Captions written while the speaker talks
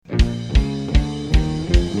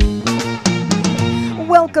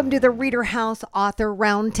Welcome to the Reader House Author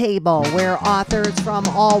Roundtable, where authors from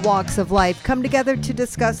all walks of life come together to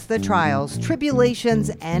discuss the trials,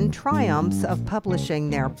 tribulations, and triumphs of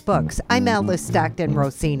publishing their books. I'm Alice Stockton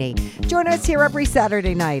Rossini. Join us here every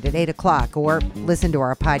Saturday night at 8 o'clock or listen to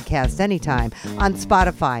our podcast anytime on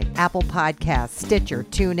Spotify, Apple Podcasts, Stitcher,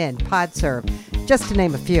 TuneIn, PodServe, just to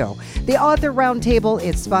name a few. The Author Roundtable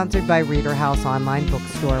is sponsored by Reader House Online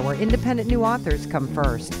Bookstore, where independent new authors come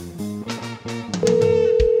first.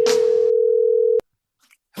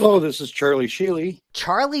 Hello, this is Charlie Sheely.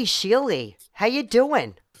 Charlie Sheely, how you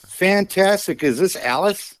doing? Fantastic. Is this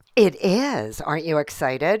Alice? It is. Aren't you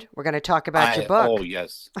excited? We're going to talk about your book. Oh,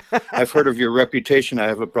 yes. I've heard of your reputation. I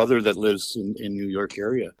have a brother that lives in New York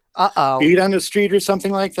area. Uh-oh. Beat on the street or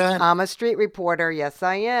something like that? I'm a street reporter. Yes,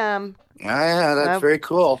 I am. Yeah, that's very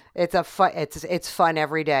cool. It's fun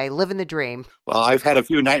every day. Living the dream. Well, I've had a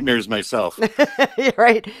few nightmares myself.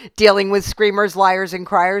 Right? Dealing with screamers, liars, and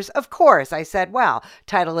criers. Of course. I said, well,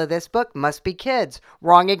 title of this book must be kids.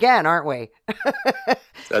 Wrong again, aren't we?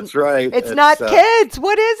 That's right. It's not kids.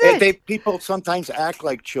 What is it? People sometimes act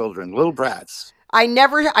like children, little brats. I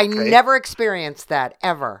never experienced that,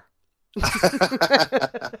 ever.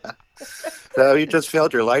 So you just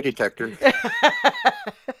failed your lie detector.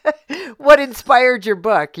 What inspired your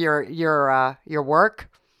book? Your work?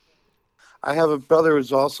 I have a brother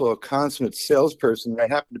who's also a consummate salesperson. I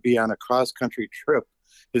happened to be on a cross-country trip.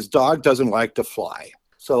 His dog doesn't like to fly.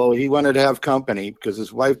 So he wanted to have company because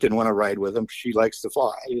his wife didn't want to ride with him. She likes to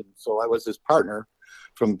fly. And so I was his partner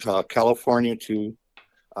from California to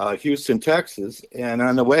Houston, Texas. And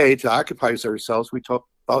on the way to occupy ourselves, we talked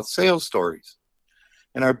about sales stories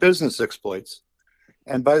and our business exploits.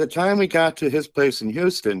 And by the time we got to his place in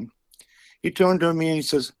Houston, he turned to me and he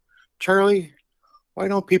says, Charlie, why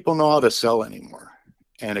don't people know how to sell anymore?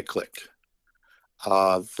 And it clicked.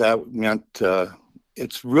 That meant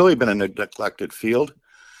it's really been a neglected field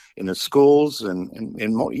in the schools and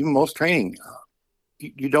even most training.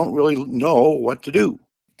 You don't really know what to do.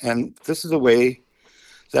 And this is a way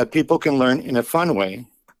that people can learn in a fun way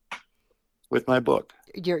with my book.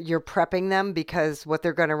 You're prepping them because what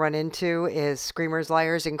they're going to run into is screamers,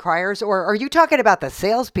 liars, and criers? Or are you talking about the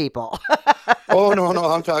salespeople? Oh, no,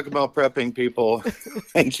 I'm talking about prepping people.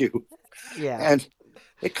 Thank you. Yeah. And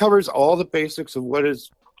it covers all the basics of what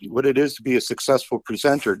it is to be a successful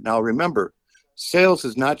presenter. Now, remember, sales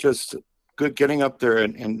is not just good getting up there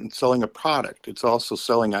and selling a product. It's also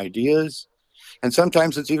selling ideas. And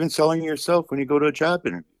sometimes it's even selling yourself when you go to a job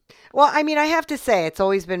interview. Well, I mean, I have to say, it's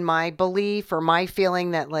always been my belief or my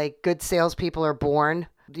feeling that like good salespeople are born.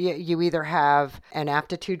 You either have an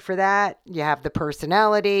aptitude for that, you have the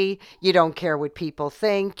personality, you don't care what people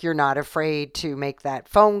think, you're not afraid to make that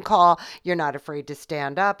phone call, you're not afraid to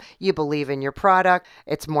stand up, you believe in your product.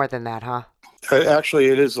 It's more than that, huh? Actually,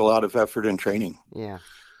 it is a lot of effort and training. Yeah.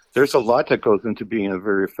 There's a lot that goes into being a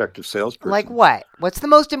very effective salesperson. Like what? What's the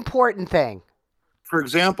most important thing? For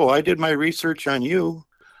example, I did my research on you.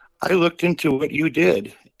 I looked into what you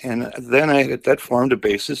did, and then that formed a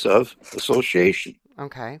basis of association.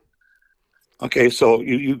 Okay. Okay, so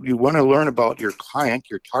you want to learn about your client,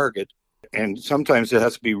 your target, and sometimes it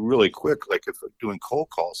has to be really quick, like if doing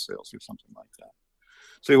cold call sales or something like that.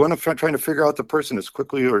 So you want to try to figure out the person as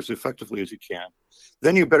quickly or as effectively as you can.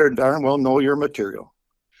 Then you better darn well know your material.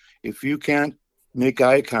 If you can't make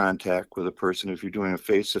eye contact with a person, if you're doing a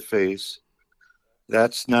face-to-face,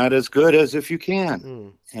 that's not as good as if you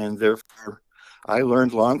can. And therefore, I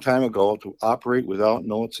learned a long time ago to operate without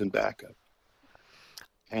notes and backup.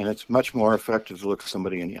 And it's much more effective to look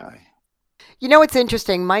somebody in the eye. You know, it's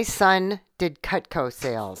interesting. My son did Cutco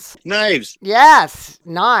sales. Knives. Yes,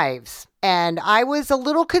 knives. And I was a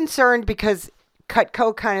little concerned because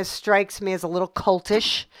Cutco kind of strikes me as a little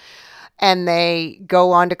cultish. And they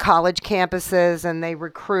go onto college campuses and they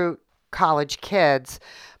recruit college kids.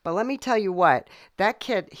 But let me tell you what, that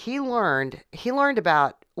kid, he learned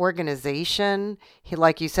about organization.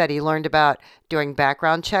 Like you said, he learned about doing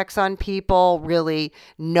background checks on people, really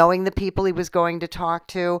knowing the people he was going to talk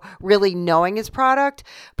to, really knowing his product.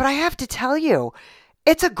 But I have to tell you,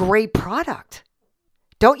 it's a great product.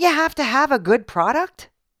 Don't you have to have a good product?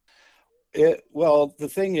 Well, the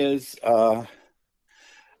thing is, I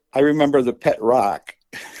remember the Pet Rock.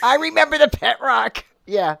 I remember the Pet Rock.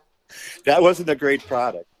 Yeah. That wasn't a great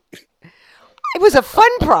product. It was a fun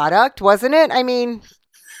product, wasn't it? I mean,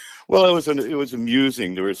 well, it was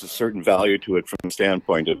amusing. There was a certain value to it from the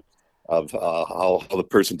standpoint of how the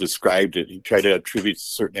person described it. He tried to attribute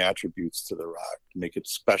certain attributes to the rock to make it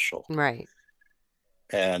special. Right.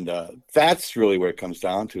 And that's really where it comes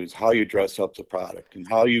down to, is how you dress up the product and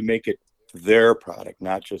how you make it their product,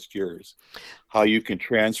 not just yours. How you can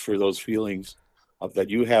transfer those feelings that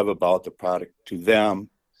you have about the product to them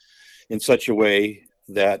in such a way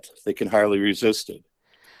that they can hardly resist it.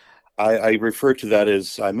 I refer to that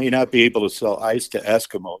as I may not be able to sell ice to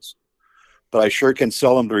Eskimos, but I sure can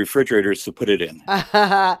sell them the refrigerators to put it in.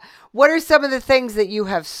 What are some of the things that you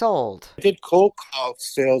have sold? I did cold call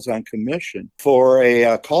sales on commission for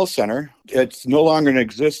a call center. It's no longer in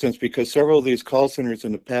existence because several of these call centers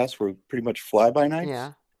in the past were pretty much fly-by-nights.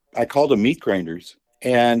 Yeah. I called them meat grinders.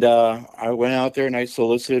 And I went out there and I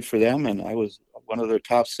solicited for them, and I was one of their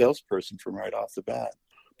top salesperson from right off the bat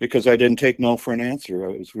because I didn't take no for an answer.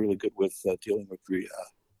 I was really good with dealing with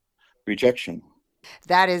rejection.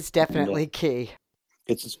 That is definitely key.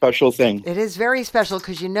 It's a special thing. It is very special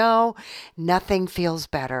because nothing feels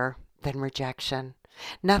better than rejection.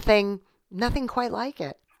 Nothing quite like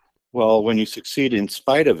it. Well, when you succeed in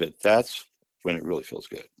spite of it, that's when it really feels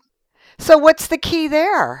good. So what's the key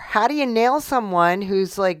there? How do you nail someone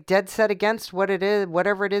who's like dead set against what it is,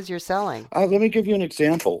 whatever it is you're selling? Let me give you an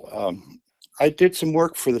example. I did some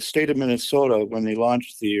work for the state of Minnesota when they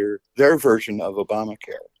launched their version of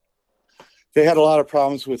Obamacare. They had a lot of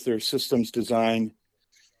problems with their systems design.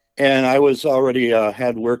 And I was already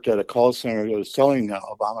had worked at a call center that was selling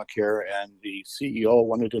Obamacare, and the CEO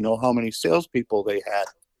wanted to know how many salespeople they had.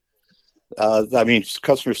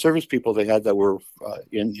 Customer service people they had that were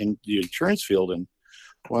in the insurance field. And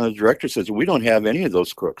one of the directors says, we don't have any of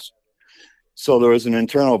those crooks. So there was an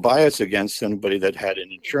internal bias against anybody that had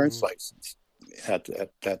an insurance license at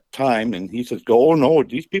that time. And he says, oh, no,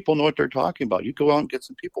 these people know what they're talking about. You go out and get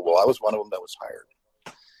some people. Well, I was one of them that was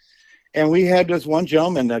hired. And we had this one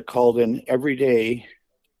gentleman that called in every day.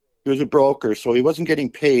 He was a broker, so he wasn't getting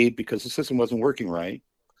paid because the system wasn't working right.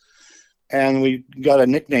 And we got a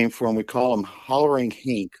nickname for him. We call him Hollering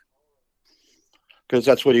Hank, because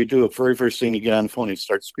that's what he do. The very first thing you get on the phone, he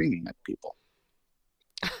starts screaming at people.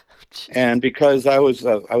 And because I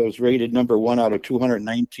was rated number 1 out of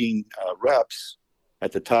 219 reps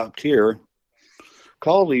at the top tier,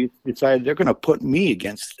 Calley decided they're going to put me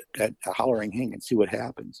against that Hollering Hank and see what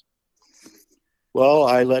happens. Well,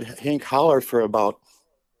 I let Hank holler for about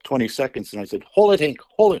 20 seconds, and I said, hold it, Hank,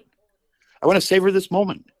 hold it. I want to savor this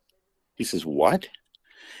moment. He says, what?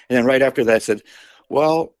 And then right after that, I said,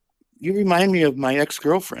 well, you remind me of my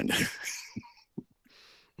ex-girlfriend.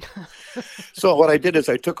 So what I did is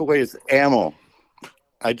I took away his ammo.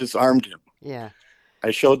 I disarmed him. Yeah.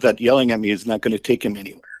 I showed that yelling at me is not going to take him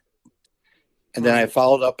anywhere. And then I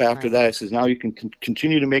followed up after that. I says, now you can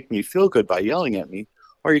continue to make me feel good by yelling at me,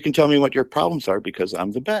 or you can tell me what your problems are because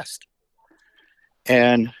I'm the best.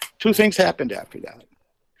 And 2 things happened after that.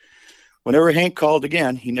 Whenever Hank called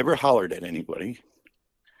again, he never hollered at anybody.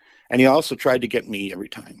 And he also tried to get me every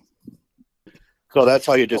time. So that's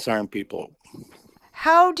how you disarm people.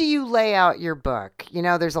 How do you lay out your book?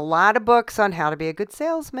 There's a lot of books on how to be a good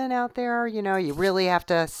salesman out there. You really have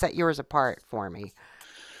to set yours apart for me.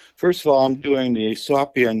 First of all, I'm doing the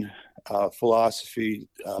Aesopian philosophy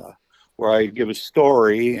where I give a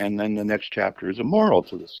story, and then the next chapter is a moral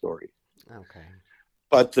to the story. Okay.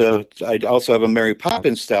 But I also have a Mary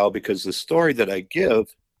Poppins style because the story that I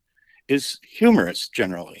give is humorous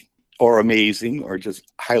generally, or amazing, or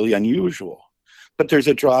just highly unusual. But there's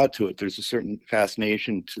a draw to it. There's a certain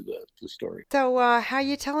fascination to the story. So how are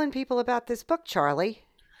you telling people about this book, Charlie?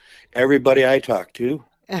 Everybody I talk to.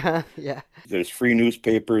 Yeah. There's free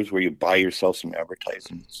newspapers where you buy yourself some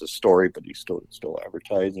advertising. It's a story, but you still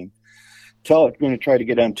advertising. I'm going to try to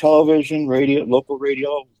get on television, radio, local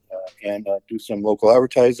radio, and do some local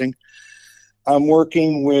advertising. I'm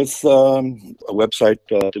working with a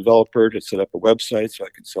website developer to set up a website so I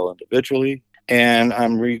can sell individually. And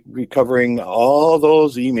I'm recovering all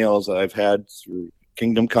those emails that I've had through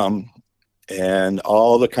Kingdom Come and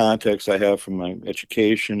all the contacts I have from my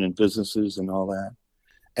education and businesses and all that.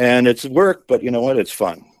 And it's work, but you know what? It's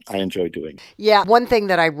fun. I enjoy doing it. Yeah. One thing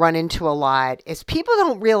that I run into a lot is people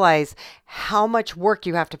don't realize how much work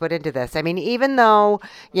you have to put into this. I mean, even though,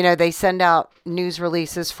 they send out news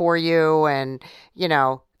releases for you and,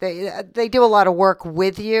 they do a lot of work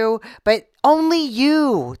with you, but only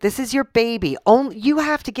you, this is your baby. Only you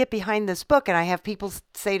have to get behind this book. And I have people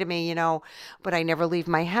say to me, but I never leave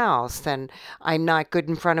my house and I'm not good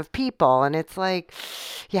in front of people. And it's like,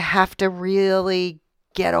 you have to really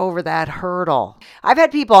get over that hurdle. I've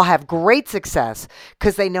had people have great success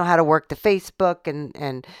because they know how to work the Facebook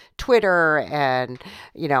and Twitter and,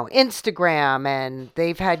 Instagram, and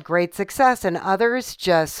they've had great success. And others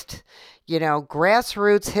just,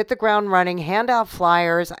 grassroots, hit the ground running, hand out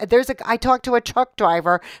flyers. I talked to a truck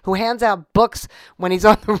driver who hands out books when he's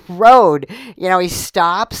on the road. He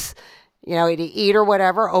stops, To eat or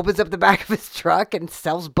whatever, opens up the back of his truck and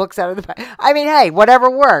sells books out of the back. I mean, hey, whatever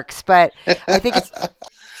works. But I think it's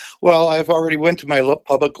Well, I've already went to my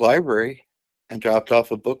public library and dropped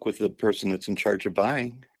off a book with the person that's in charge of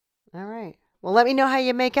buying. all right. Well, let me know how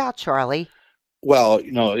you make out, Charlie. Well,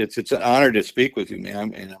 it's an honor to speak with you,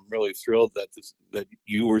 ma'am, and I'm really thrilled that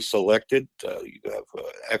you were selected. You have an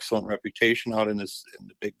excellent reputation out in the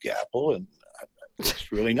Big Apple, and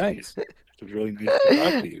it's really nice. It's really nice to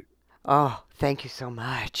talk to you. Oh, thank you so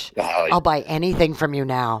much. Oh, I'll buy anything from you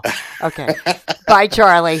now. Okay. Bye,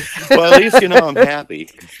 Charlie. well, at least I'm happy.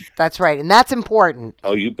 That's right. And that's important.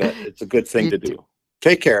 Oh, you bet. It's a good thing to do.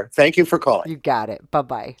 Take care. Thank you for calling. You got it.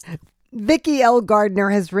 Bye-bye. Vicki L. Gardner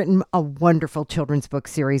has written a wonderful children's book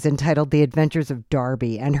series entitled The Adventures of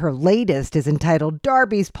Darby, and her latest is entitled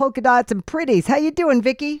Darby's Polka Dots and Pretties. How you doing,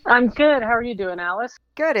 Vicki? I'm good. How are you doing, Alice?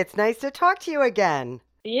 Good. It's nice to talk to you again.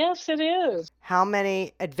 Yes, it is. How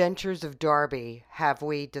many Adventures of Darby have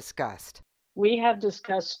we discussed? We have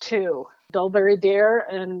discussed 2, Dulberry Deer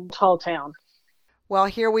and Tall Town. Well,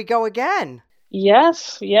 here we go again.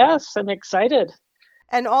 Yes, I'm excited.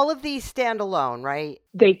 And all of these stand alone, right?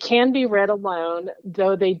 They can be read alone,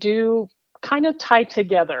 though they do kind of tie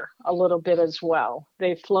together a little bit as well.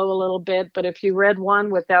 They flow a little bit, but if you read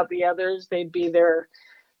one without the others, they'd be their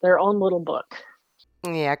own little book.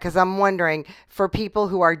 Yeah, because I'm wondering, for people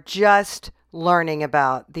who are just learning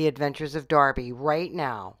about the Adventures of Darby right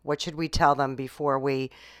now, what should we tell them before we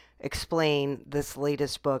explain this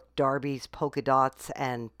latest book, Darby's Polka Dots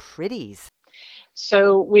and Pretties?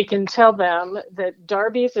 So we can tell them that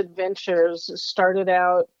Darby's adventures started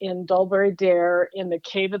out in Dulberry Deer in the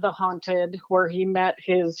Cave of the Haunted, where he met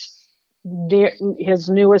his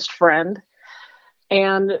newest friend.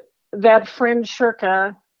 And that friend,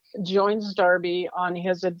 Shirka, joins Darby on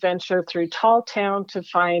his adventure through Tall Town to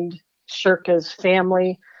find Shirka's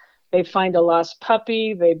family. They find a lost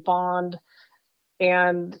puppy, they bond,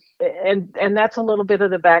 and that's a little bit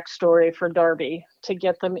of the backstory for Darby to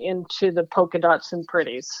get them into the Polka Dots and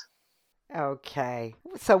Pretties. Okay.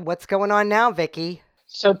 So what's going on now, Vicki?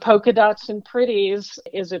 So Polka Dots and Pretties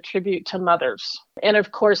is a tribute to mothers. And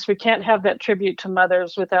of course, we can't have that tribute to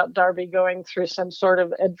mothers without Darby going through some sort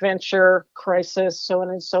of adventure, crisis, so on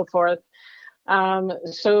and so forth.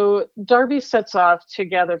 So Darby sets off to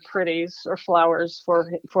gather pretties or flowers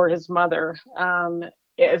for his mother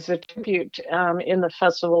as a tribute in the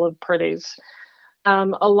Festival of Pretties.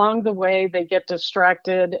 Along the way, they get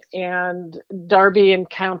distracted, and Darby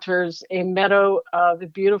encounters a meadow of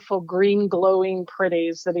beautiful green glowing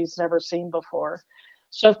pretties that he's never seen before.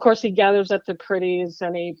 So, of course, he gathers up the pretties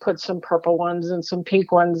and he puts some purple ones and some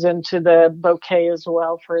pink ones into the bouquet as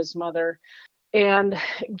well for his mother, and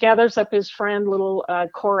gathers up his friend, little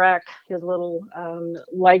Korak, his little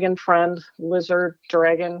Lagan friend, lizard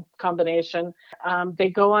dragon combination.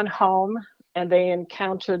 They go on home, and they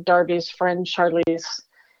encounter Darby's friend, Charlize.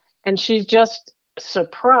 And she's just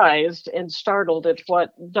surprised and startled at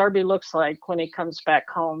what Darby looks like when he comes back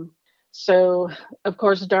home. So, of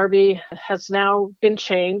course, Darby has now been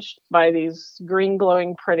changed by these green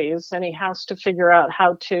glowing pretties, and he has to figure out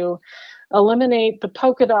how to eliminate the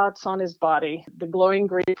polka dots on his body. The glowing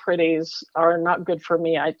green pretties are not good for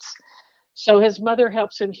meites. So his mother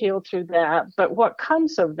helps him heal through that. But what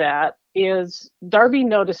comes of that is Darby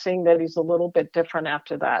noticing that he's a little bit different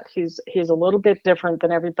after that. He's a little bit different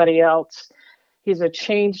than everybody else. He's a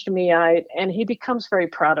changed meite, and he becomes very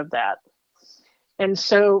proud of that. And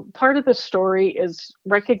so part of the story is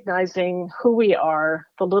recognizing who we are,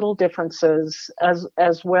 the little differences,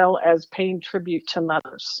 as well as paying tribute to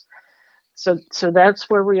mothers. So that's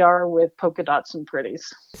where we are with Polka Dots and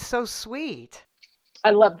Pretties. So sweet. I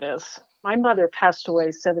love this. My mother passed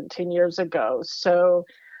away 17 years ago. So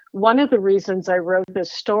one of the reasons I wrote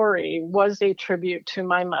this story was a tribute to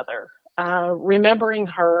my mother, remembering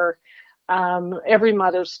her every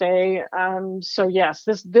Mother's Day. So yes,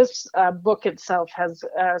 this book itself has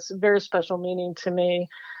a very special meaning to me,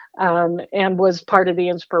 and was part of the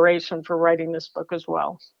inspiration for writing this book as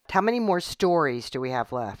well. How many more stories do we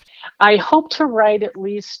have left? I hope to write at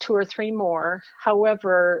least 2 or 3 more.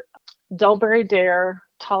 However, Dulberry Deer,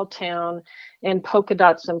 Tall Town, and Polka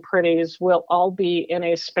Dots and Pretties will all be in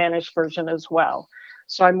a Spanish version as well.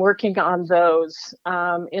 So I'm working on those,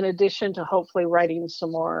 in addition to hopefully writing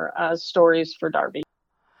some more stories for Darby.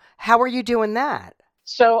 How are you doing that?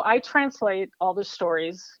 So I translate all the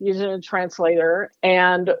stories using a translator,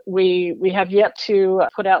 and we have yet to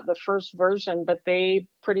put out the first version, but they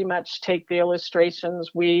pretty much take the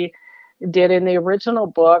illustrations we did in the original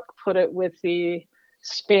book, put it with the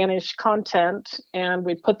Spanish content, and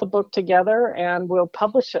we put the book together and we'll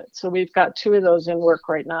publish it. So we've got 2 of those in work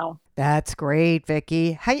right now. That's great,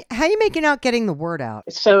 Vicky. How you making out getting the word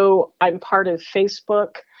out? So I'm part of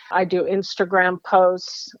Facebook. I do Instagram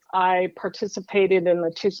posts. I participated in the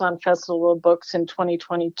Tucson Festival of Books in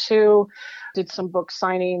 2022, did some book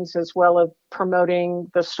signings as well as promoting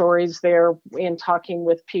the stories there and talking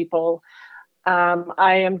with people.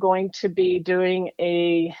 I am going to be doing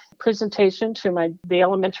a presentation to the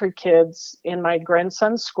elementary kids in my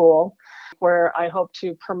grandson's school, where I hope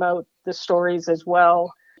to promote the stories as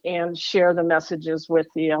well and share the messages with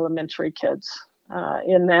the elementary kids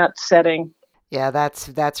in that setting. Yeah,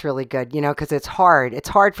 that's really good, because it's hard. It's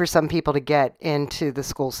hard for some people to get into the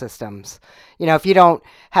school systems. If you don't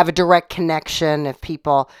have a direct connection, if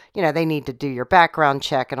people, they need to do your background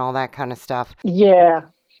check and all that kind of stuff. Yeah,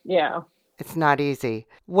 yeah. It's not easy.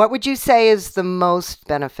 What would you say is the most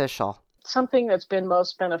beneficial? Something that's been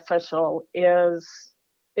most beneficial is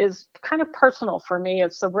kind of personal for me.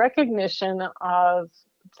 It's the recognition of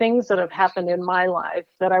things that have happened in my life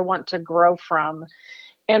that I want to grow from,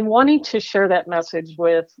 and wanting to share that message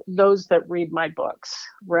with those that read my books,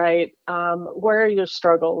 right? Where are your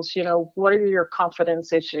struggles? What are your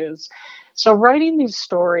confidence issues? So writing these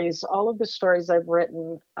stories, all of the stories I've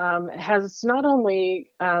written, has not only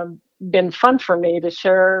been fun for me to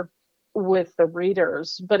share with the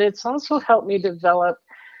readers, but it's also helped me develop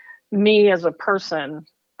me as a person,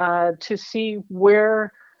 to see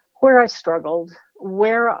where I struggled,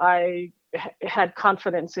 where I had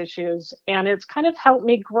confidence issues, and it's kind of helped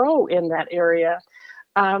me grow in that area.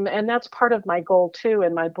 And that's part of my goal too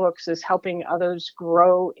in my books, is helping others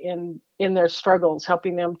grow in their struggles,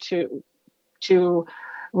 helping them to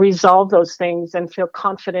resolve those things and feel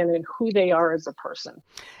confident in who they are as a person.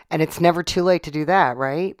 And it's never too late to do that,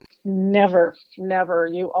 right? Never, never.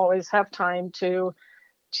 You always have time to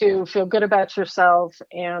feel good about yourself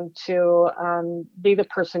and to be the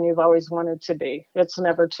person you've always wanted to be. It's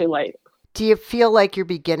never too late. Do you feel like you're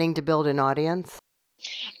beginning to build an audience?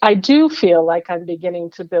 I do feel like I'm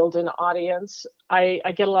beginning to build an audience. I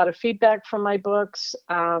get a lot of feedback from my books.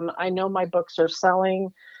 I know my books are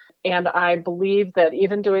selling. And I believe that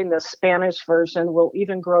even doing the Spanish version will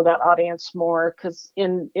even grow that audience more, because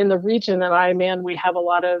in the region that I'm in, we have a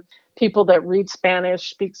lot of people that read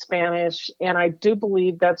Spanish, speak Spanish, and I do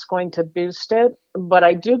believe that's going to boost it. But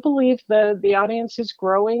I do believe the audience is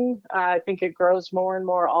growing. I think it grows more and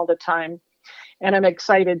more all the time. And I'm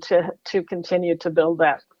excited to continue to build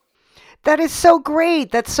that. That is so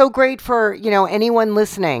great. That's so great for, anyone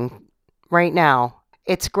listening right now.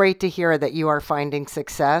 It's great to hear that you are finding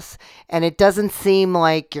success, and it doesn't seem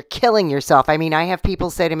like you're killing yourself. I mean, I have people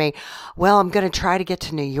say to me, well, I'm going to try to get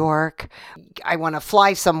to New York. I want to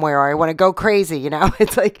fly somewhere, or I want to go crazy.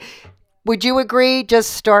 It's like, would you agree?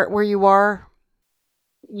 Just start where you are?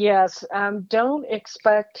 Yes. Don't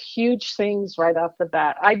expect huge things right off the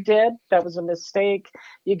bat. I did. That was a mistake.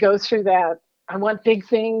 You go through that. I want big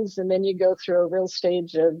things, and then you go through a real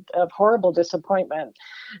stage of horrible disappointment.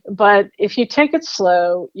 But if you take it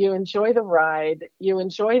slow, you enjoy the ride, you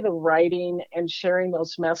enjoy the writing and sharing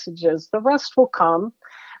those messages, the rest will come,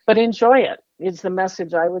 but enjoy it is the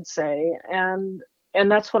message I would say. And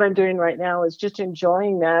that's what I'm doing right now, is just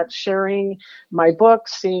enjoying that, sharing my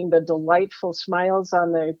books, seeing the delightful smiles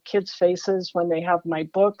on the kids' faces when they have my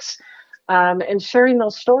books, and sharing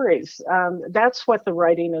those stories. That's what the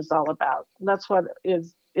writing is all about. That's what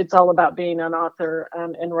it's all about, being an author,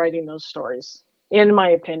 and writing those stories, in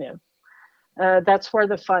my opinion. That's where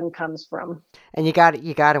the fun comes from. And you got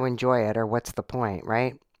to enjoy it, or what's the point,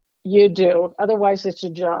 right? You do. Otherwise, it's a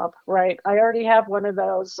job, right? I already have one of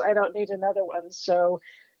those. I don't need another one. So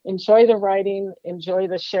enjoy the writing, enjoy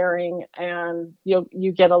the sharing, and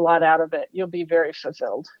you get a lot out of it. You'll be very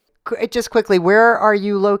fulfilled. Just quickly, where are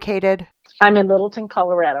you located? I'm in Littleton,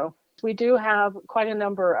 Colorado. We do have quite a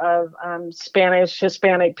number of Spanish,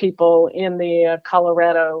 Hispanic people in the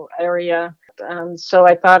Colorado area. So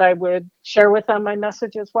I thought I would share with them my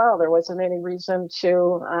message as well. There wasn't any reason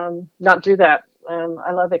to not do that.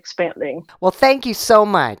 I love expanding. Well, thank you so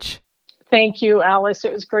much. Thank you, Alice.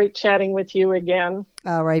 It was great chatting with you again.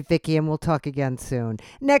 All right, Vicki, and we'll talk again soon.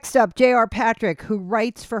 Next up, J.R. Patrick, who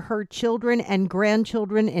writes for her children and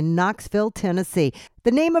grandchildren in Knoxville, Tennessee.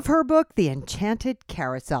 The name of her book, The Enchanted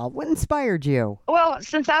Carousel. What inspired you? Well,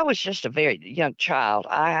 since I was just a very young child,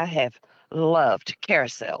 I have loved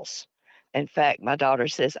carousels. In fact, my daughter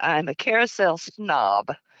says I'm a carousel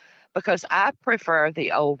snob because I prefer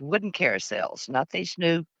the old wooden carousels, not these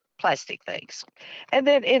new plastic things. And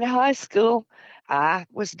then in high school, I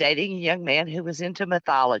was dating a young man who was into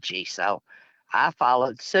mythology, so I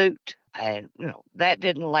followed suit. And that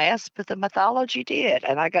didn't last, but the mythology did,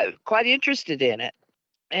 and I got quite interested in it.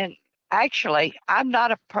 And Actually, I'm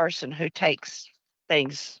not a person who takes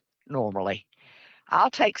things normally. I'll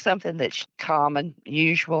take something that's common,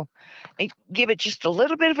 usual, and give it just a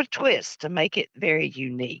little bit of a twist to make it very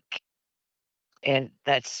unique. And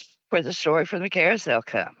that's where the story from the carousel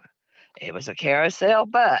come. It was a carousel,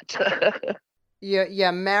 but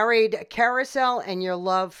You married Carousel and your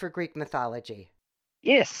love for Greek mythology.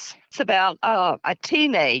 yes, it's about a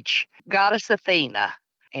teenage goddess Athena,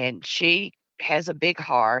 and she has a big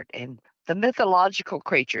heart, and the mythological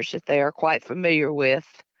creatures that they are quite familiar with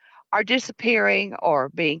are disappearing or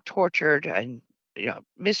being tortured and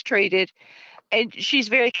mistreated, and she's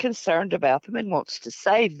very concerned about them and wants to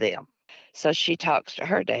save them. So she talks to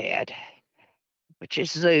her dad, which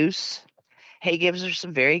is Zeus. He gives her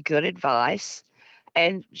some very good advice,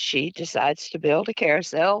 and she decides to build a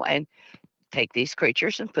carousel and take these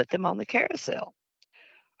creatures and put them on the carousel.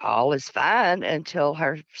 All is fine until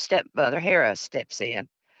her stepmother Hera steps in,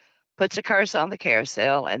 puts a curse on the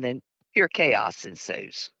carousel, and then pure chaos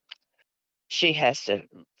ensues. She has to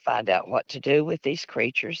find out what to do with these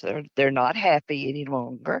creatures. They're not happy any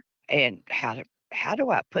longer, and how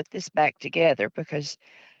do I put this back together? Because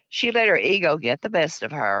she let her ego get the best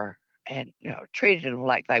of her and treated them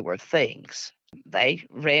like they were things. They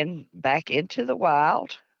ran back into the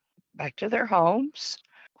wild, back to their homes.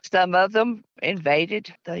 Some of them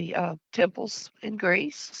invaded the temples in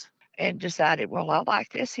Greece and decided, well, I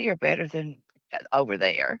like this here better than over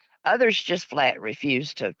there. Others just flat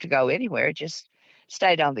refused to go anywhere, just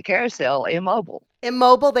stayed on the carousel immobile.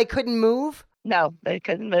 Immobile, they couldn't move? No, they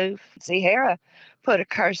couldn't move. See, Hera put a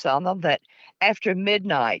curse on them that after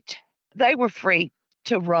midnight, they were free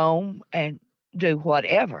to roam and do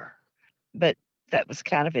whatever. But that was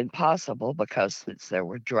kind of impossible because since there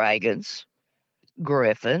were dragons,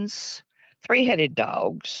 griffins, three-headed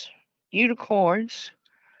dogs, unicorns,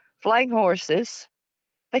 flying horses,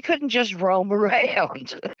 they couldn't just roam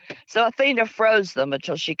around. So Athena froze them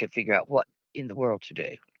until she could figure out what in the world to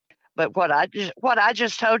do. But what I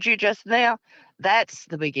just told you just now, that's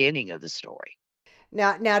the beginning of the story.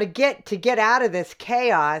 Now to get out of this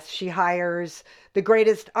chaos, she hires the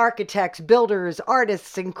greatest architects, builders,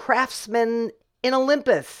 artists, and craftsmen in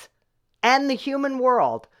Olympus and the human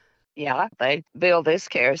world. Yeah, they build this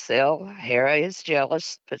carousel. Hera is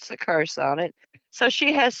jealous, puts a curse on it. So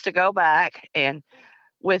she has to go back and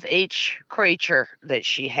with each creature that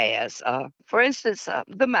she has, for instance,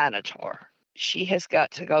 the Minotaur, she has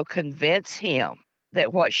got to go convince him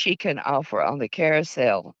that what she can offer on the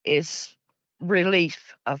carousel is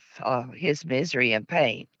relief of his misery and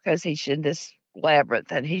pain because he's in this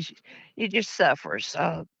labyrinth and he just suffers.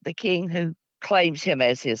 The king who claims him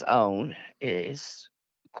as his own is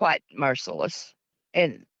quite merciless,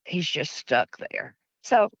 and he's just stuck there.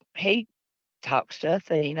 So he talks to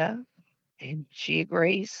Athena, and she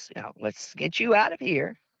agrees. Let's get you out of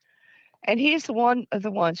here. And he's the one of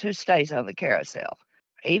the ones who stays on the carousel,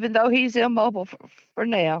 even though he's immobile for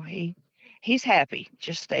now. He's happy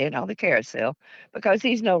just staying on the carousel because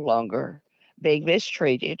he's no longer being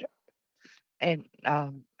mistreated, and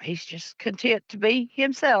he's just content to be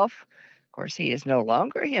himself. Of course, he is no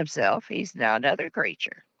longer himself. He's now another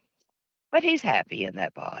creature, but he's happy in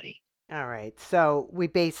that body. All right. So we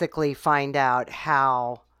basically find out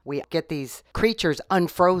how we get these creatures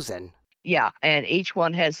unfrozen. Yeah, and each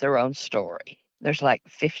one has their own story. There's like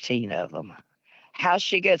 15 of them. How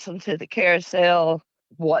she gets them to the carousel,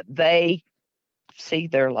 what they see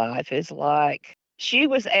their life is like. She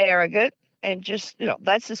was arrogant and just,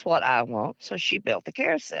 that's just what I want. So she built the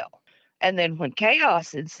carousel. And then when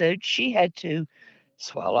chaos ensued, she had to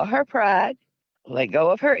swallow her pride, let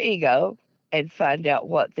go of her ego, and find out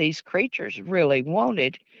what these creatures really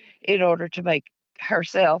wanted in order to make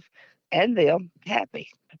herself and them happy.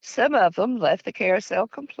 Some of them left the carousel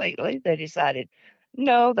completely. They decided,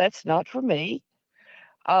 no, that's not for me.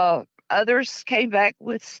 Others came back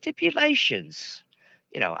with stipulations.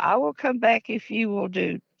 I will come back if you will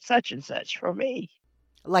do such and such for me.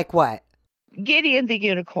 Like what? Gideon the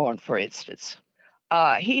unicorn, for instance,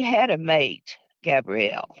 he had a mate,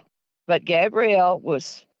 Gabrielle, but Gabrielle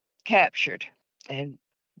was captured, and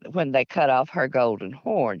when they cut off her golden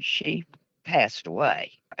horn, she passed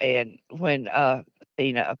away. And when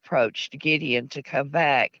Athena approached Gideon to come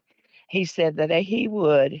back, he said that he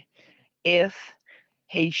would if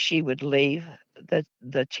she would leave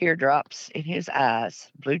the teardrops in his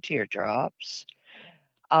eyes, blue teardrops,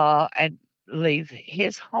 and leave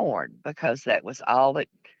his horn because that was all that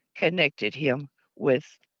connected him with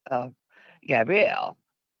uh, Gabrielle.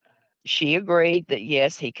 She agreed that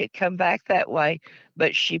yes, he could come back that way,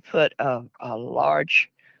 but she put a large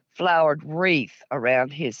flowered wreath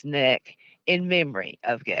around his neck in memory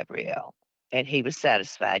of Gabrielle. And he was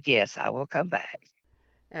satisfied. Yes, I will come back.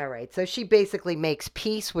 All right. So she basically makes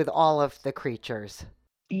peace with all of the creatures.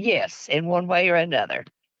 Yes, in one way or another.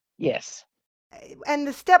 Yes. And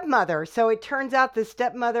the stepmother. So it turns out the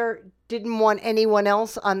stepmother didn't want anyone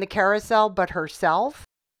else on the carousel but herself.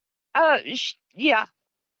 Yeah,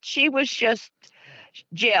 she was just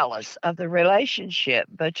jealous of the relationship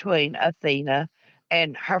between Athena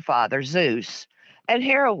and her father Zeus. And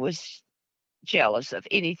Hera was jealous of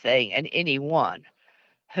anything and anyone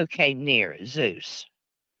who came near Zeus.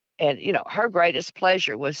 And, her greatest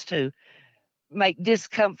pleasure was to make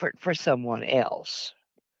discomfort for someone else.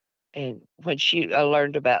 And when she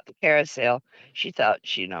learned about the carousel, she thought,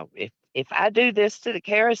 if I do this to the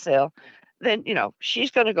carousel, then, she's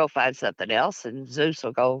going to go find something else and Zeus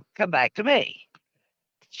will come back to me.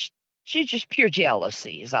 She's just pure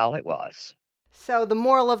jealousy is all it was. So the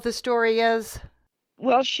moral of the story is?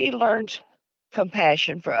 Well, she learned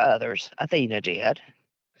compassion for others. Athena did.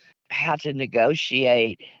 How to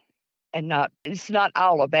negotiate and it's not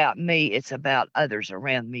all about me, it's about others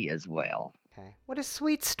around me as well. Okay. What a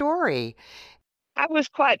sweet story. I was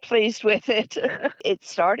quite pleased with it. It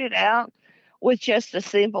started out with just a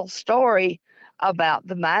simple story about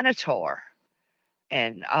the Minotaur.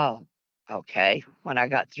 And okay, when I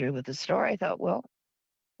got through with the story, I thought, well,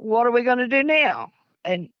 what are we going to do now?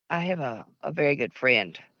 And I have a very good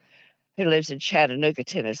friend who lives in Chattanooga,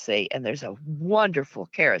 Tennessee, and there's a wonderful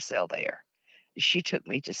carousel there. She took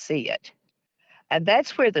me to see it. And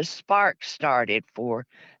that's where the spark started for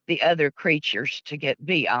the other creatures to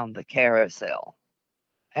be on the carousel.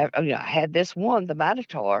 I had this one, the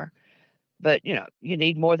Minotaur, but you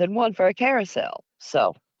need more than one for a carousel.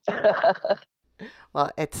 So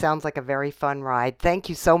Well, it sounds like a very fun ride. Thank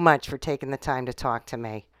you so much for taking the time to talk to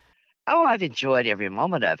me. Oh, I've enjoyed every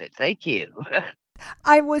moment of it. Thank you.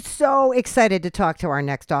 I was so excited to talk to our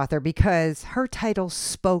next author because her title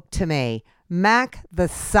spoke to me. Mac the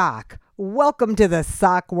Sock. Welcome to the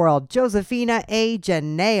sock world, Josephina A.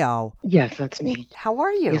 Janeo. Yes, that's me. How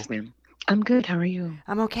are you? Yes, ma'am. I'm good. How are you?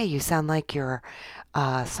 I'm okay. You sound like you're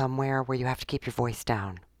somewhere where you have to keep your voice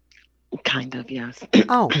down. Kind of, yes.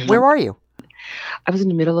 Oh, where are you? I was in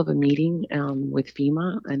the middle of a meeting with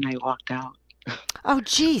FEMA and I walked out. Oh,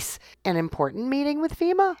 geez. An important meeting with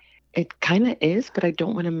FEMA? It kind of is, but I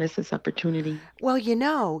don't want to miss this opportunity. Well,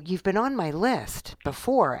 you've been on my list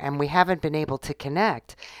before and we haven't been able to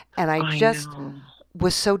connect. And I just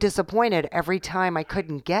was so disappointed every time I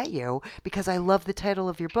couldn't get you because I love the title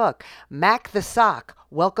of your book, Mac the Sock.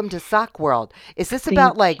 Welcome to Sock World. Is this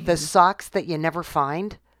about like the socks that you never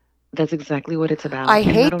find? That's exactly what it's about. I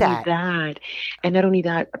hate that. And not only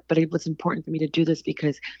that, but it was important for me to do this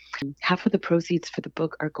because half of the proceeds for the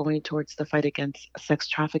book are going towards the fight against sex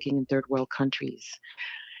trafficking in third world countries.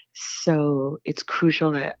 So it's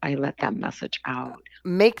crucial that I let that message out.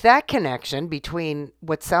 Make that connection between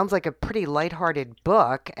what sounds like a pretty lighthearted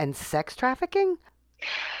book and sex trafficking?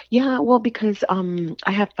 Yeah, well, because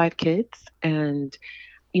I have 5 kids and,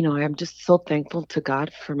 I'm just so thankful to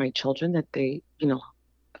God for my children that they,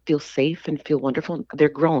 feel safe and feel wonderful. They're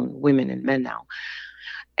grown women and men now.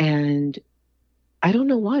 And I don't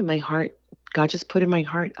know why God just put in my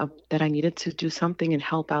heart that I needed to do something and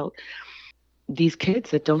help out these kids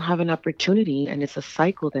that don't have an opportunity. And it's a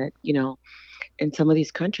cycle that, in some of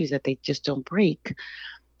these countries that they just don't break.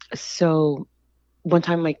 So one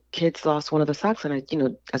time my kids lost one of the socks and I,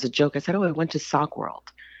 as a joke, I said, I went to Sock World.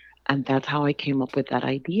 And that's how I came up with that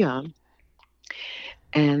idea.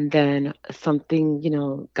 And then something,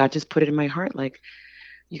 God just put it in my heart, like,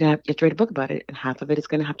 you have to write a book about it. And half of it is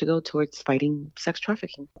going to have to go towards fighting sex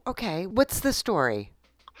trafficking. Okay. What's the story?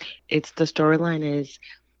 The storyline is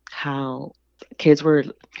how kids were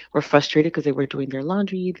frustrated because they were doing their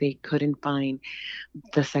laundry. They couldn't find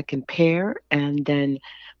the second pair. And then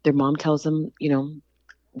their mom tells them,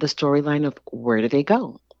 the storyline of where do they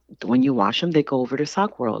go? When you wash them, they go over to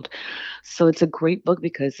Sock World. So it's a great book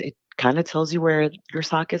because it kind of tells you where your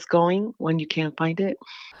sock is going when you can't find it.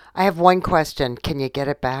 I have one question. Can you get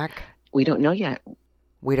it back? We don't know yet.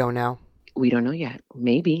 We don't know? We don't know yet.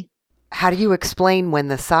 Maybe. How do you explain when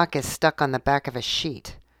the sock is stuck on the back of a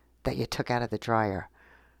sheet that you took out of the dryer?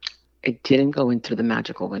 It didn't go into the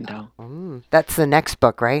magical window. That's the next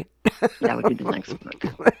book, right? That would be the next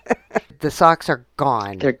book. The socks are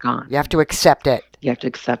gone. They're gone. You have to accept it. You have to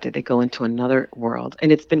accept it. They go into another world.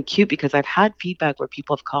 And it's been cute because I've had feedback where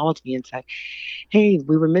people have called me and said, hey,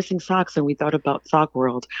 we were missing socks and we thought about Sock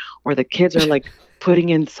World. Or the kids are like putting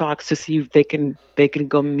in socks to see if they can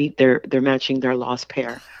go meet their matching their lost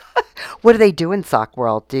pair. What do they do in Sock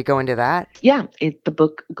World? Do you go into that? Yeah, the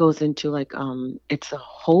book goes into like it's a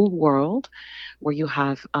whole world where you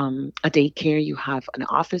have a daycare, you have an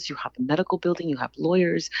office, you have a medical building, you have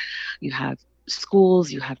lawyers, you have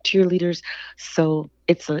schools, you have cheerleaders. So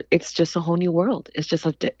it's just a whole new world. It's just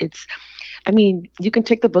it's I mean, you can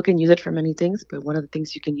take the book and use it for many things, but one of the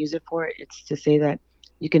things you can use it for is to say that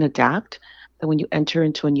you can adapt. That when you enter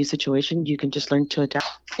into a new situation, you can just learn to adapt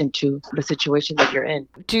into the situation that you're in.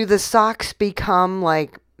 Do the socks become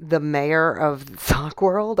like the mayor of Sock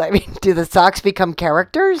World? I mean, do the socks become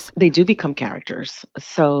characters? They do become characters.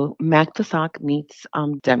 So Mac the Sock meets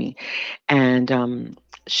Demi, and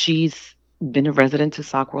she's been a resident to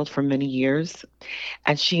Sock World for many years.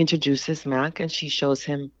 And she introduces Mac, and she shows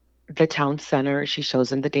him the town center. She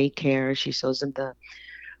shows him the daycare. She shows him the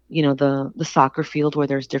soccer field where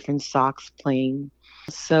there's different socks playing.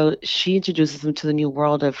 So she introduces him to the new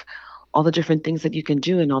world of all the different things that you can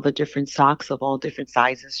do and all the different socks of all different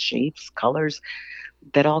sizes, shapes, colors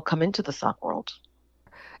that all come into the sock world.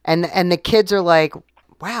 And the kids are like,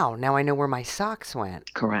 wow, now I know where my socks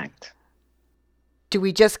went. Correct. Do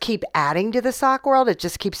we just keep adding to the sock world? It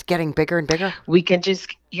just keeps getting bigger and bigger? We can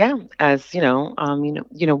just, yeah, as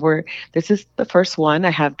this is the first one.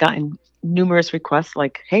 I have gotten numerous requests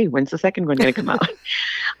like, hey, when's the second one going to come out?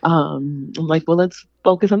 I'm like, well, let's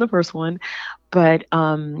focus on the first one. But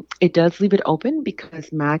it does leave it open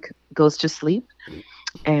because Mac goes to sleep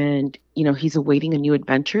and, he's awaiting a new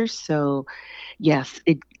adventure. So, yes,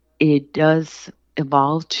 it does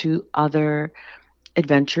evolve to other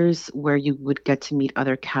adventures where you would get to meet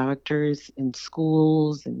other characters in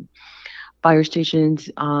schools and fire stations.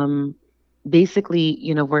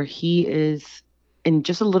 Basically, where he is in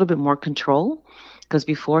just a little bit more control because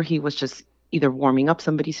before he was just either warming up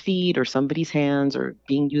somebody's feet or somebody's hands or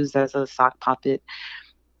being used as a sock puppet.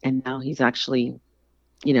 And now he's actually,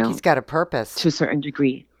 he's got a purpose. To a certain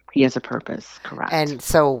degree, he has a purpose. Correct. And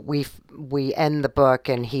so we end the book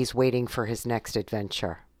and he's waiting for his next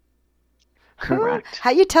adventure. Correct.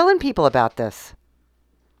 How you telling people about this?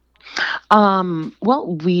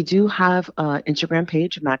 Well, we do have an Instagram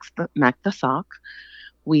page, Mac the Sock.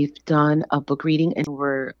 We've done a book reading and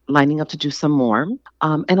we're lining up to do some more.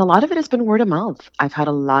 And a lot of it has been word of mouth. I've had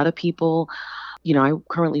a lot of people, I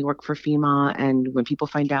currently work for FEMA, and when people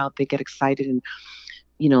find out, they get excited and,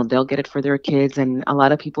 they'll get it for their kids. And a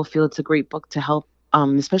lot of people feel it's a great book to help,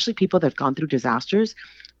 especially people that have gone through disasters,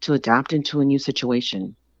 to adapt into a new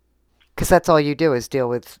situation. Because that's all you do is deal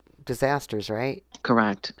with disasters, right?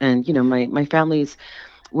 Correct. And, my family's,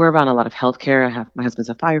 we're around a lot of healthcare. My husband's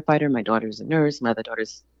a firefighter. My daughter's a nurse. My other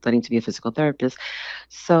daughter's studying to be a physical therapist.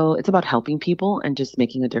 So it's about helping people and just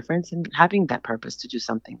making a difference and having that purpose to do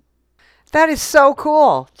something. That is so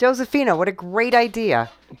cool. Josefina, what a great idea.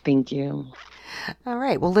 Thank you. All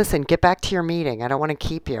right. Well, listen, get back to your meeting. I don't want to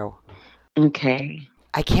keep you. Okay.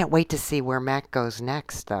 I can't wait to see where Mac goes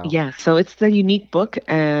next, though. Yeah, so it's a unique book,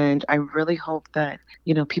 and I really hope that,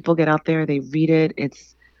 people get out there, they read it.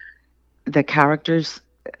 It's the characters,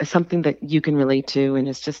 something that you can relate to, and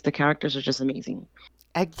it's just the characters are just amazing.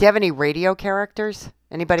 Do you have any radio characters?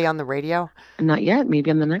 Anybody on the radio? Not yet.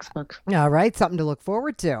 Maybe on the next book. All right, something to look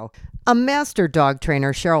forward to. A master dog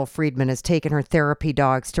trainer, Cheryl Friedman, has taken her therapy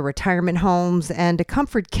dogs to retirement homes and to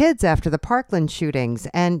comfort kids after the Parkland shootings.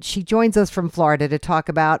 And she joins us from Florida to talk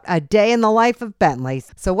about a day in the life of Bentley.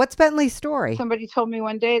 So what's Bentley's story? Somebody told me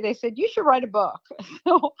one day, they said, you should write a book.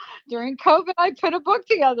 So during COVID, I put a book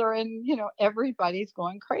together and, everybody's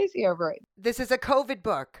going crazy over it. This is a COVID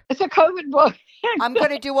book. It's a COVID book. I'm going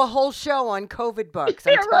to do a whole show on COVID books.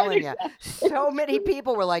 I'm telling you. So many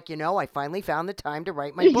people were like, I finally found the time to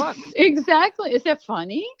write my book. Exactly. Is that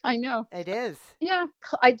funny? I know. It is. Yeah.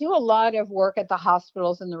 I do a lot of work at the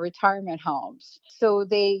hospitals and the retirement homes. So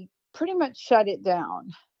they pretty much shut it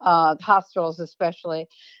down, the hospitals especially.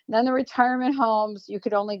 And then the retirement homes, you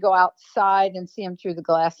could only go outside and see them through the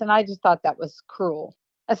glass. And I just thought that was cruel.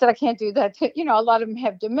 I said, I can't do that. A lot of them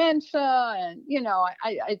have dementia and,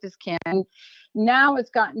 I just can't. And now it's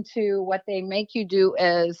gotten to what they make you do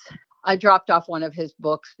is I dropped off one of his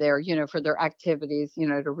books there, for their activities,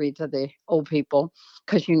 to read to the old people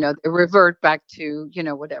because, they revert back to,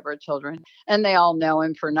 whatever children. And they all know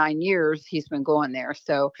him for 9 years. He's been going there.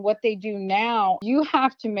 So what they do now, you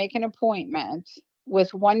have to make an appointment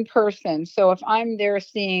with one person. So if I'm there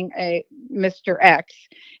seeing a Mr. X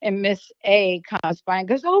and Miss A comes by and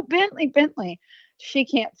goes, oh, Bentley, she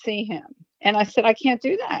can't see him. And I said, I can't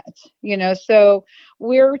do that, so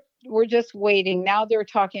we're just waiting. Now they're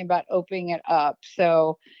talking about opening it up.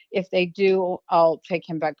 So if they do, I'll take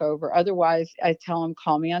him back over. Otherwise, I tell him,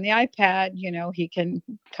 call me on the iPad. He can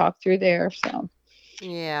talk through there. So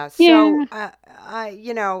Yeah. So,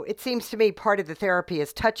 Yeah, it seems to me part of the therapy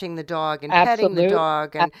is touching the dog and petting the absolutely.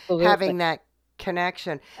 dog and Absolutely. having that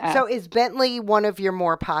connection. Uh, So, is Bentley one of your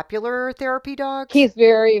more popular therapy dogs? he's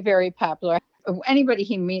very, very popular. Anybody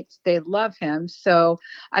he meets, they love him. So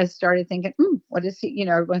I started thinking, what is he?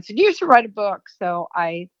 Everyone said, you should write a book. So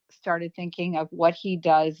I started thinking of what he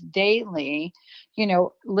does daily,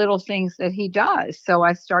 little things that he does. So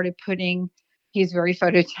I started he's very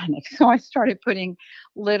photogenic. So I started putting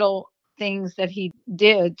little things that he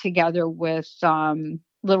did together with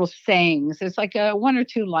little sayings. It's like a one or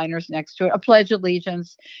two liners next to it, a pledge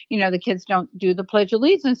allegiance. The kids don't do the pledge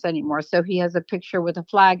allegiance anymore. So he has a picture with a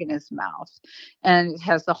flag in his mouth, and it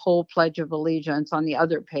has the whole pledge of allegiance on the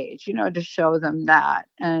other page, to show them that.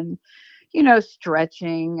 And,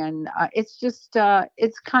 stretching. And it's just,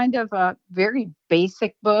 it's kind of a very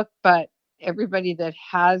basic book, but everybody that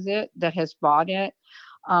has bought it,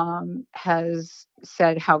 has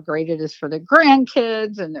said how great it is for their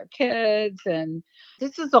grandkids and their kids. And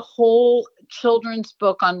this is a whole children's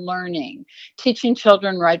book on learning, teaching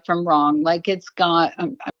children right from wrong. Like it's got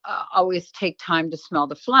always take time to smell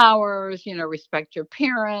the flowers, respect your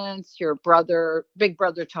parents, your brother, big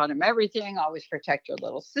brother taught him everything. Always protect your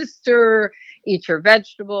little sister, eat your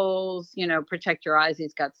vegetables, protect your eyes.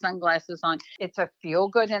 He's got sunglasses on. It's a feel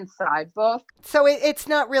good inside book. So, it's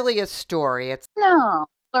not really a story. It's No,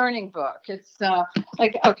 learning book. It's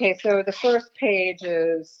like, okay, so the first page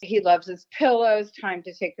is he loves his pillows, time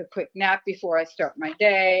to take a quick nap before I start my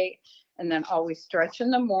day, and then always stretch in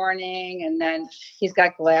the morning. And then he's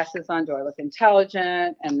got glasses on. Do I look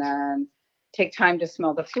intelligent? And then take time to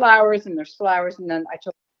smell the flowers, and there's flowers. And then I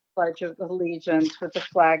took Pledge of Allegiance with the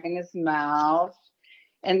flag in his mouth.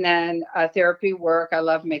 And then therapy work. I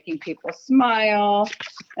love making people smile.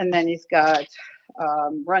 And then he's got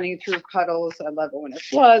running through puddles. I love it when it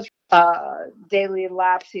floods. Daily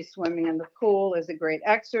laps. He's swimming in the pool is a great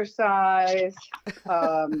exercise.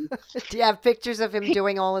 Um, Do you have pictures of him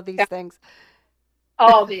doing all of these things?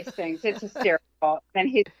 all these things. It's hysterical.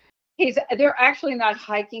 And they're actually not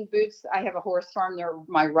hiking boots. I have a horse farm. They're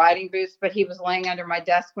my riding boots, but he was laying under my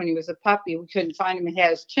desk when he was a puppy. We couldn't find him. He had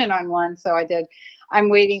his chin on one. So I'm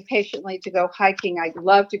waiting patiently to go hiking. I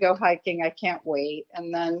love to go hiking. I can't wait.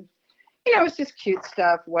 And then, it's just cute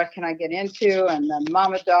stuff. What can I get into? And then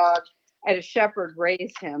Mama Dog. I had a shepherd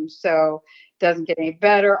raise him, so it doesn't get any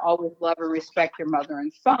better. Always love and respect your mother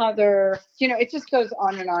and father. It just goes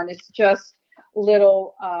on and on. It's just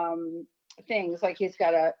little things, like he's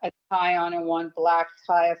got a tie on and one black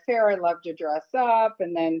tie affair. I love to dress up.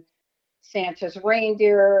 And then Santa's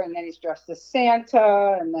reindeer, and then he's dressed as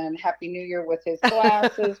Santa, and then Happy New Year with his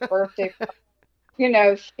glasses, birthday,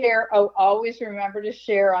 share. Oh, always remember to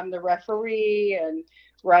share. I'm the referee, and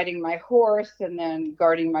riding my horse, and then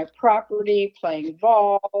guarding my property, playing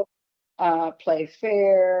ball, play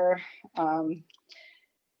fair,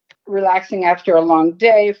 relaxing after a long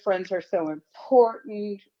day. Friends are so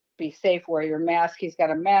important. Be safe, wear your mask. He's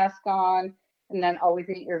got a mask on. And then always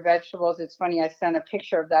eat your vegetables. It's funny, I sent a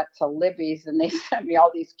picture of that to Libby's, and they sent me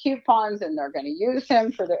all these coupons, and they're going to use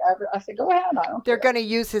him for I said, go ahead. I don't They're care. going to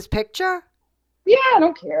use his picture? Yeah, I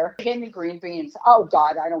don't care. He gave me green beans. Oh,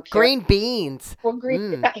 God, I don't care. Green beans. Well,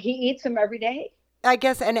 he eats them every day. I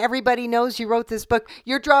guess, and everybody knows you wrote this book.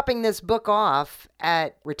 You're dropping this book off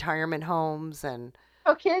at retirement homes and...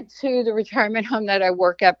 Okay, to the retirement home that I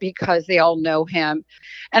work at, because they all know him.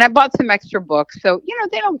 And I bought some extra books. So,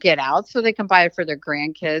 they don't get out, so they can buy it for their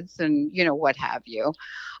grandkids and, what have you.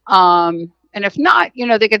 And if not,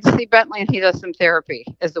 they get to see Bentley, and he does some therapy,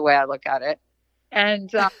 is the way I look at it.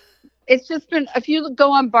 And it's just been, if you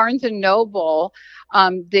go on Barnes and Noble,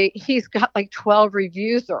 he's got like 12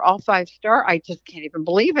 reviews. They're all 5-star. I just can't even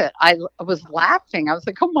believe it. I was laughing. I was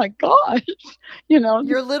like, oh my gosh,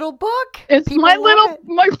 Your little book? it's People my love it.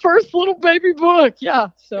 my first little baby book. Yeah.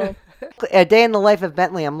 So A Day in the Life of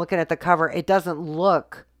Bentley. I'm looking at the cover. It doesn't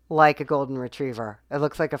look like a golden retriever. It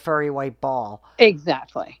looks like a furry white ball.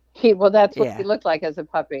 exactly. That's what he looked like as a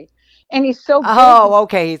puppy. And he's so big. Oh,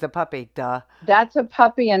 okay. He's a puppy. Duh. That's a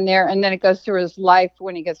puppy in there. And then it goes through his life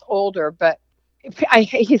when he gets older. But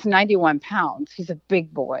he's 91 pounds. He's a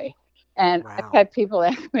big boy. And Wow. I've had people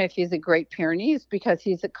ask me if he's a Great Pyrenees, because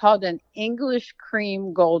he's called an English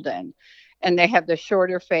cream golden. And they have the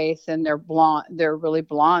shorter face, and they're blonde. They're really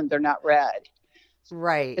blonde. They're not red.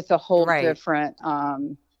 Right. It's a whole different.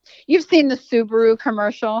 You've seen the Subaru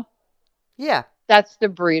commercial? Yeah. That's the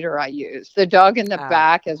breeder I use. The dog in the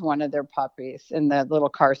back is one of their puppies in the little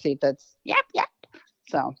car seat. That's yep.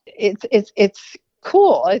 So it's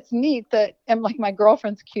cool. It's neat that, and like my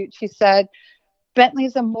girlfriend's cute. She said,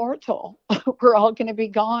 Bentley's immortal. We're all going to be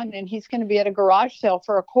gone, and he's going to be at a garage sale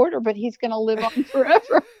for a quarter, but he's going to live on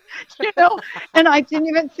forever, you know? And I didn't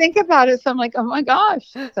even think about it. So I'm like, oh my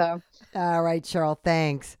gosh. So. All right, Cheryl,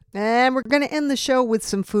 thanks. And we're going to end the show with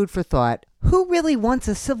some food for thought. Who really wants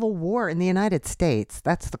a civil war in the United States?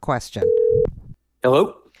 That's the question.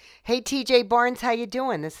 Hello. Hey, TJ Barnes, how you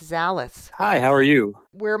doing? This is Alice. Hi, how are you?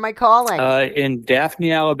 Where am I calling? In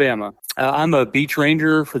Daphne, Alabama. I'm a beach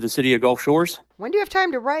ranger for the city of Gulf Shores. When do you have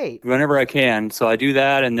time to write? Whenever I can. So I do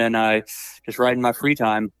that, and then I just write in my free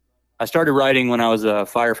time. I started writing when I was a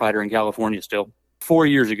firefighter in California still. 4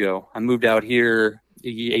 years ago. I moved out here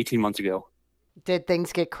 18 months ago. Did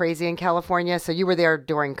things get crazy in California? So you were there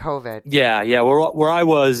during COVID. Yeah. Where I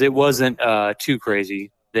was, it wasn't too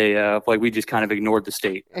crazy. They we just kind of ignored the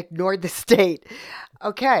state. Ignored the state.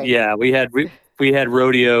 Okay. Yeah, we had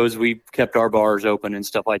rodeos. We kept our bars open and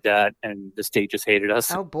stuff like that, and the state just hated us.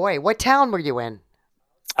 Oh boy, what town were you in?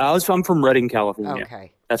 I'm from Redding, California.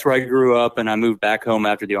 Okay. That's where I grew up, and I moved back home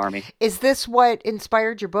after the Army. Is this what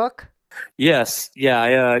inspired your book? Yes. Yeah.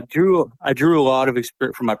 I drew a lot of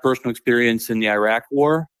from my personal experience in the Iraq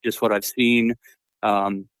War, just what I've seen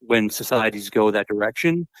when societies go that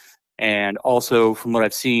direction. And also from what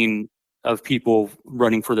I've seen of people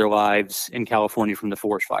running for their lives in California from the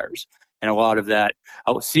forest fires. And a lot of that,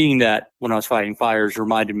 I was seeing that when I was fighting fires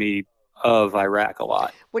reminded me of Iraq a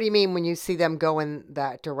lot. What do you mean when you see them go in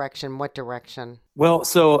that direction? What what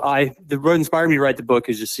inspired me to write the book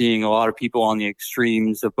is just seeing a lot of people on the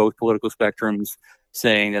extremes of both political spectrums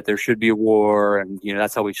saying that there should be a war, and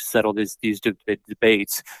that's how we should settle these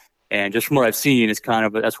debates. And just from what I've seen, it's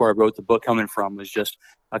that's where I wrote the book coming from, was just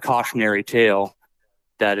a cautionary tale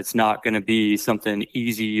that it's not going to be something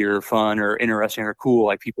easy or fun or interesting or cool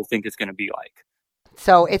like people think it's going to be like.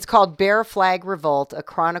 So it's called Bear Flag Revolt, a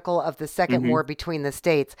chronicle of the second war between the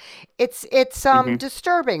states. It's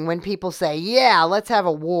disturbing when people say, yeah, let's have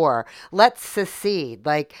a war. Let's secede.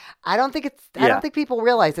 Like, I don't think people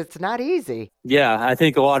realize it's not easy. Yeah, I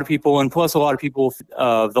think a lot of people, and plus a lot of people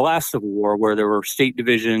of the last Civil War, where there were state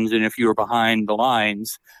divisions, and if you were behind the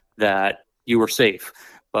lines, that you were safe.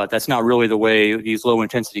 But that's not really the way these low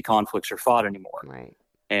intensity conflicts are fought anymore. Right.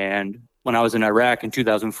 And when I was in Iraq in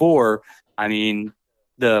 2004, I mean,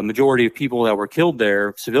 the majority of people that were killed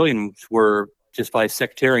there, civilians, were just by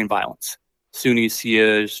sectarian violence. Sunnis,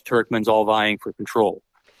 Shias, Turkmens, all vying for control.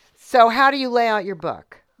 So how do you lay out your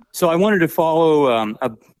book? So I wanted to follow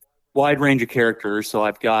a wide range of characters. So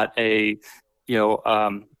I've got a,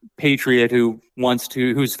 patriot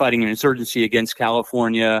who's fighting an insurgency against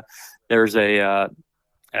California. There's a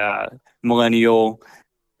millennial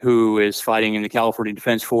who is fighting in the California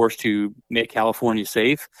Defense Force to make California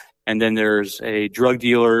safe. And then there's a drug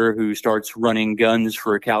dealer who starts running guns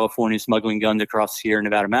for California, smuggling guns across the Sierra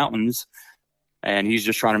Nevada mountains. And he's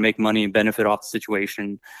just trying to make money and benefit off the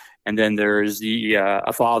situation. And then there's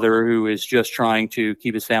a father who is just trying to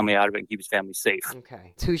keep his family out of it and keep his family safe.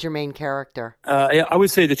 Okay. So who's your main character? I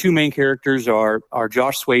would say the two main characters are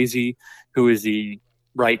Josh Swayze, who is the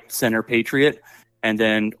right center patriot, and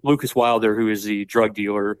then Lucas Wilder, who is the drug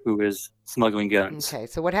dealer who is smuggling guns. Okay,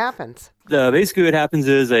 so what happens? Basically what happens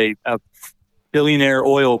is a billionaire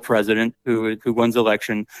oil president who wins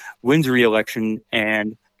election, wins re-election,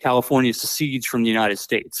 and California secedes from the United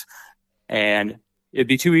States. And it'd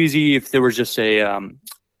be too easy if there was just an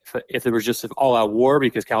all-out war,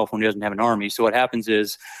 because California doesn't have an army. So what happens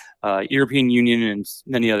is European Union and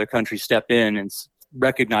many other countries step in and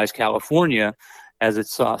recognize California as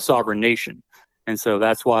its sovereign nation. And so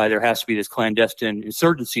that's why there has to be this clandestine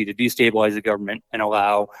insurgency to destabilize the government and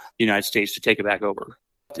allow the United States to take it back over.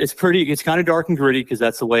 It's kind of dark and gritty, because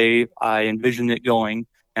that's the way I envisioned it going.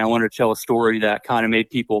 And I wanted to tell a story that kind of made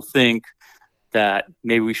people think that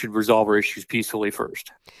maybe we should resolve our issues peacefully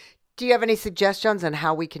first. Do you have any suggestions on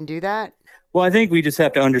how we can do that? Well, I think we just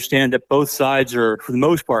have to understand that both sides are, for the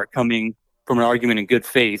most part, coming from an argument in good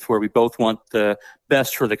faith, where we both want the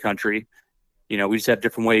best for the country. We just have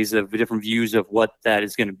different views of what that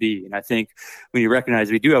is going to be. And I think when you recognize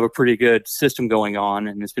we do have a pretty good system going on,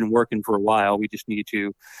 and it's been working for a while, we just need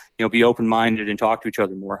to, be open-minded and talk to each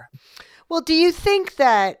other more. Well, do you think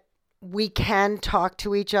that we can talk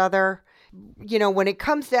to each other? When it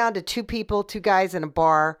comes down to two guys in a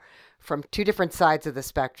bar from two different sides of the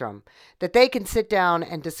spectrum, that they can sit down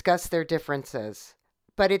and discuss their differences.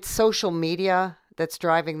 But it's social media that's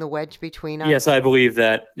driving the wedge between us? Yes, I believe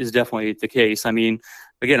that is definitely the case. I mean,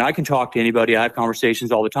 again, I can talk to anybody. I have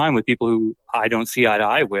conversations all the time with people who I don't see eye to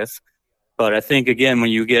eye with. But I think, again, when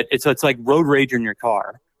you get, it's like road rage in your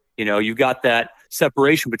car. You've got that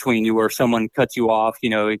separation between you where someone cuts you off.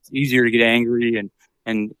 It's easier to get angry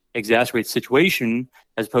and exacerbate the situation,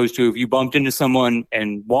 as opposed to if you bumped into someone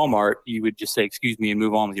in Walmart, you would just say, excuse me, and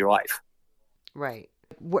move on with your life. Right.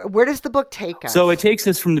 Where does the book take us? So it takes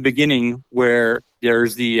us from the beginning where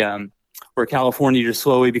there's where California just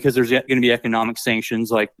slowly, because there's going to be economic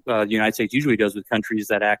sanctions like the United States usually does with countries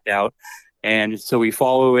that act out. And so we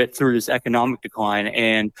follow it through this economic decline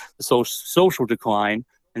and the social decline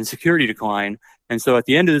and security decline. And so at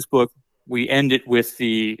the end of this book, we end it with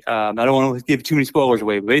I don't want to give too many spoilers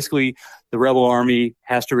away, but basically the rebel army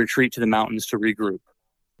has to retreat to the mountains to regroup.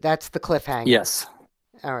 That's the cliffhanger. Yes.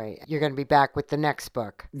 All right. You're going to be back with the next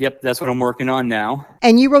book. Yep, that's what I'm working on now.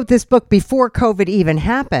 And you wrote this book before COVID even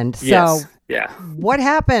happened. So yes. Yeah. What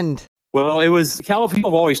happened? Well,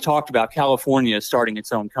 people have always talked about California starting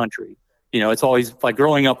its own country. It's always like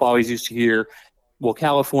growing up, I always used to hear, well,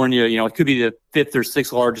 California, it could be the 5th or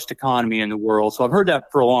 6th largest economy in the world. So I've heard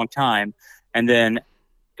that for a long time. And then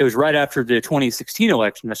it was right after the 2016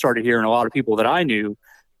 election, I started hearing a lot of people that I knew,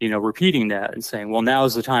 repeating that and saying, well,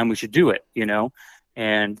 now's the time we should do it,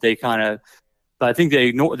 and they but I think they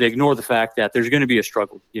ignore the fact that there's going to be a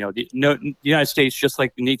struggle. The United States, just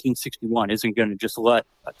like in 1861, isn't going to just let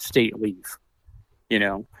a state leave,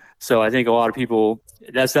 So I think a lot of people,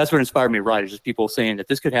 that's what inspired me to write, is just people saying that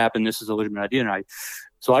this could happen. This is a legitimate idea. And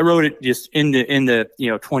so I wrote it just in the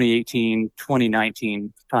 2018,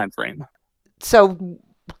 2019 timeframe. So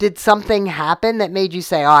did something happen that made you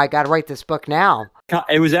say, oh, I got to write this book now?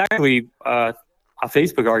 It was actually a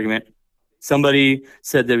Facebook argument. Somebody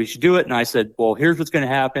said that we should do it. And I said, well, here's what's going to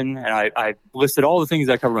happen. And I listed all the things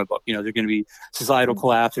I cover in my book. There's going to be societal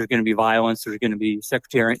collapse. There's going to be violence. There's going to be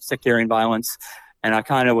sectarian violence. And I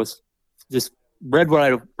kind of was just read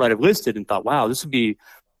what I've listed and thought, wow, this would be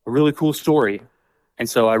a really cool story. And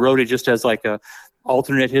so I wrote it just as like a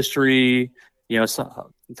alternate history,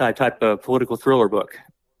 type of political thriller book.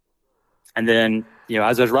 And then,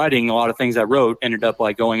 as I was writing, a lot of things I wrote ended up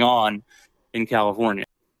like going on in California.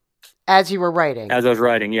 As you were writing? As I was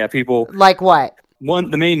writing, yeah. People. Like what?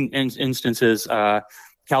 The main instance is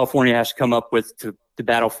California has to come up with, to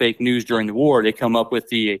battle fake news during the war, they come up with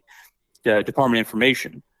the Department of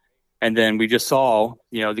Information. And then we just saw,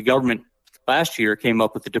 the government last year came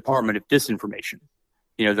up with the Department of Disinformation,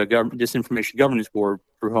 the Disinformation Governance Board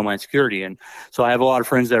for Homeland Security. And so I have a lot of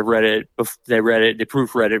friends that have read it. They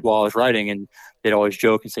proofread it while I was writing, and they'd always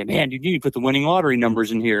joke and say, man, you need to put the winning lottery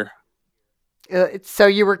numbers in here. So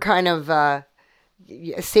you were kind of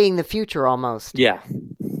seeing the future almost. Yeah.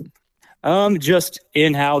 Just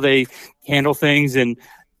in how they handle things and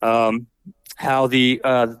how the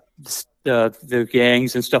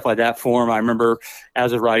gangs and stuff like that form. I remember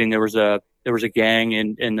as I was writing, there was a gang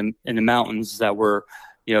in the mountains that were,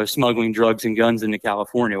 smuggling drugs and guns into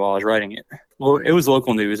California while I was writing it. Well, it was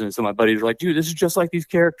local news, and so my buddies were like, "Dude, this is just like these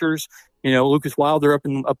characters, Lucas Wilder up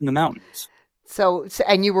in the mountains." So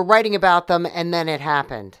and you were writing about them, and then it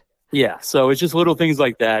happened. Yeah, so it's just little things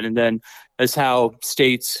like that, and then that's how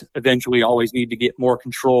states eventually always need to get more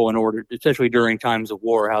control in order, especially during times of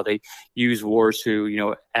war, how they use wars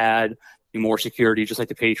to, add more security, just like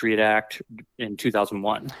the Patriot Act in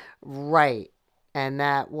 2001. Right. And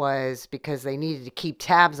that was because they needed to keep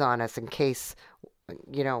tabs on us in case,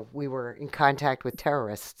 we were in contact with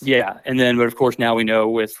terrorists. Yeah. And then, but of course, now we know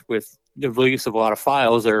with the release of a lot of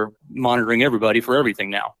files, they're monitoring everybody for everything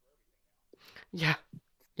now. Yeah.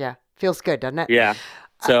 Yeah. Feels good, doesn't it? Yeah.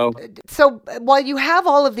 So while you have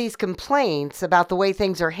all of these complaints about the way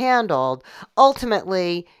things are handled,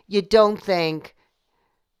 ultimately, you don't think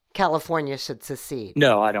California should secede?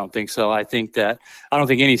 No, I don't think so. I don't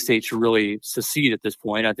think any state should really secede at this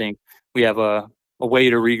point. I think we have a way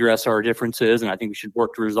to regress our differences, and I think we should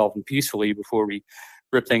work to resolve them peacefully before we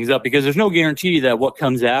rip things up, because there's no guarantee that what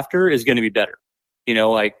comes after is going to be better. There's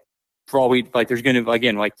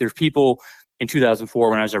people in 2004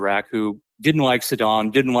 when I was in Iraq who didn't like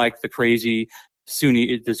Saddam, didn't like the crazy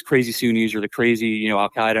Sunnis or the crazy, Al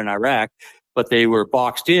Qaeda in Iraq. But they were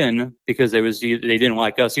boxed in because they didn't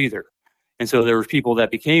like us either. And so there were people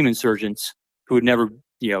that became insurgents who had never,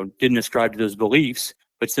 didn't ascribe to those beliefs,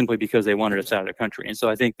 but simply because they wanted us out of the country. And so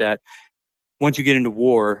I think that once you get into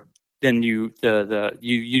war, then you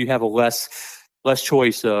have a less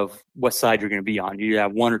choice of what side you're going to be on. You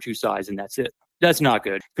have one or two sides, and that's it. That's not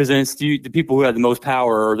good, because then it's the people who have the most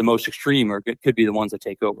power or the most extreme could be the ones that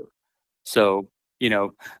take over. So,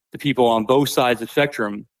 the people on both sides of the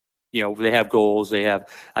spectrum, they have goals, they have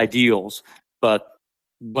ideals, but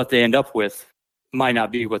what they end up with might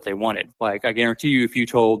not be what they wanted. Like, I guarantee you, if you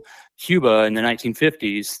told Cuba in the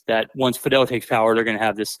 1950s that once Fidel takes power, they're going to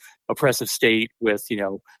have this oppressive state with,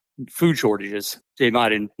 food shortages. They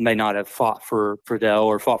may not have fought for Fidel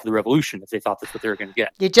or fought for the revolution if they thought that's what they were going to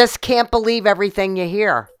get. You just can't believe everything you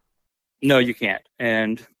hear. No, you can't.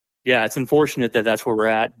 And yeah, it's unfortunate that that's where we're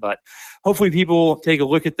at, but hopefully people take a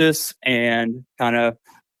look at this and kind of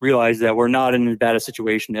realize that we're not in as bad a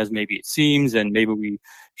situation as maybe it seems, and maybe we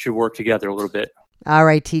should work together a little bit. All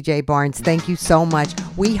right, TJ Barnes, thank you so much.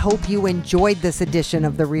 We hope you enjoyed this edition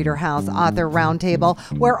of the Reader House Author Roundtable,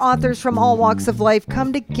 where authors from all walks of life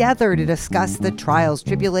come together to discuss the trials,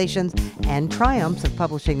 tribulations, and triumphs of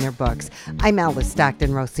publishing their books. I'm Alice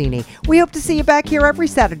Stockton Rossini. We hope to see you back here every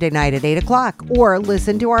Saturday night at 8 o'clock, or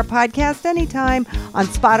listen to our podcast anytime on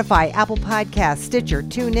Spotify, Apple Podcasts, Stitcher,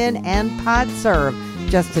 TuneIn, and PodServe,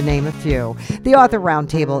 just to name a few. The Author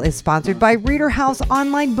Roundtable is sponsored by Reader House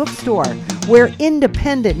Online Bookstore, where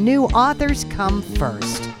independent new authors come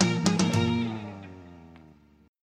first.